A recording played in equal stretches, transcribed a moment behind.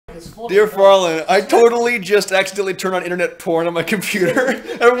Dear Farland, I totally just accidentally turned on internet porn on my computer.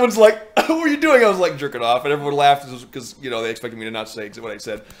 Everyone's like, what were you doing? I was like jerking off, and everyone laughed because, you know, they expected me to not say what I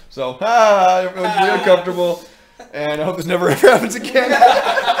said. So, everyone's really uncomfortable, and I hope this never ever happens again.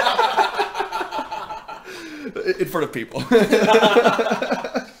 In front of people.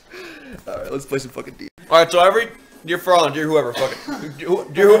 Alright, let's play some fucking D. Alright, so Dear Farland, dear whoever, fuck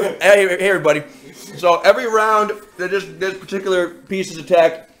it. Hey everybody. So every round that this particular piece is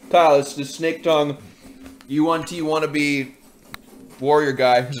attacked, Kyle, it's this snake tongue UNT wannabe warrior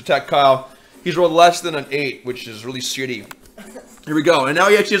guy who's attacked Kyle. He's rolled less than an 8, which is really shitty. Here we go. And now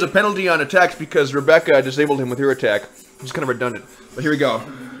he actually has a penalty on attacks because Rebecca disabled him with her attack. It's kind of redundant. But here we go.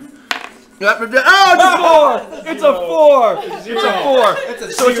 Oh, it's a 4! It's a 4! It's a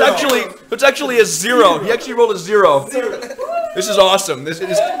 4! So it's actually a 0. He actually rolled a 0. This is awesome.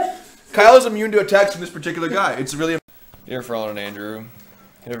 Kyle is immune to attacks from this particular guy. It's really... Dear Farland and Andrew,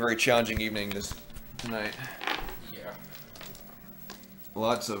 had a very challenging evening tonight. Yeah.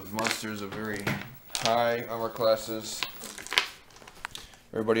 Lots of monsters of very high armor classes.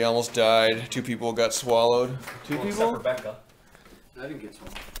 Everybody almost died. 2 people got swallowed. 2 people? Except Rebecca. I didn't get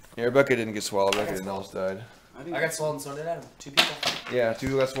swallowed. Yeah, Rebecca didn't get swallowed. Rebecca almost died. I got swallowed and so did Adam. 2 people. Yeah,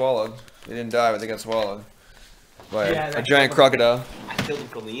 2 got swallowed. They didn't die, but they got swallowed. By a giant crocodile. I killed him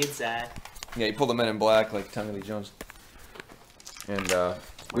from the inside. Yeah, he pulled the Men in Black like Tommy Lee Jones. And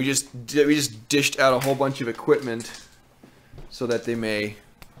we just dished out a whole bunch of equipment so that they may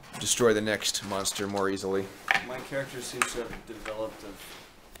destroy the next monster more easily. My character seems to have developed an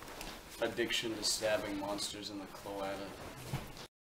addiction to stabbing monsters in the cloaca.